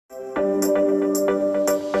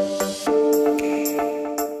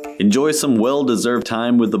Enjoy some well-deserved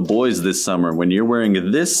time with the boys this summer when you're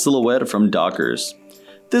wearing this silhouette from Dockers.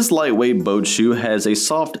 This lightweight boat shoe has a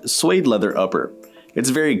soft suede leather upper.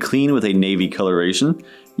 It's very clean with a navy coloration,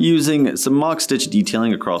 using some mock stitch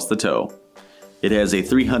detailing across the toe. It has a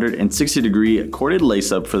 360-degree corded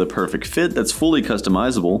lace-up for the perfect fit that's fully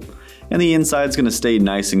customizable, and the inside's going to stay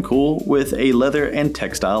nice and cool with a leather and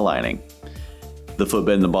textile lining. The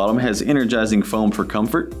footbed in the bottom has energizing foam for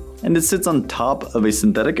comfort, and it sits on top of a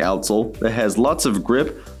synthetic outsole that has lots of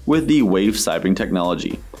grip with the wave siping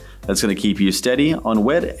technology. That's going to keep you steady on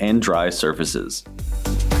wet and dry surfaces.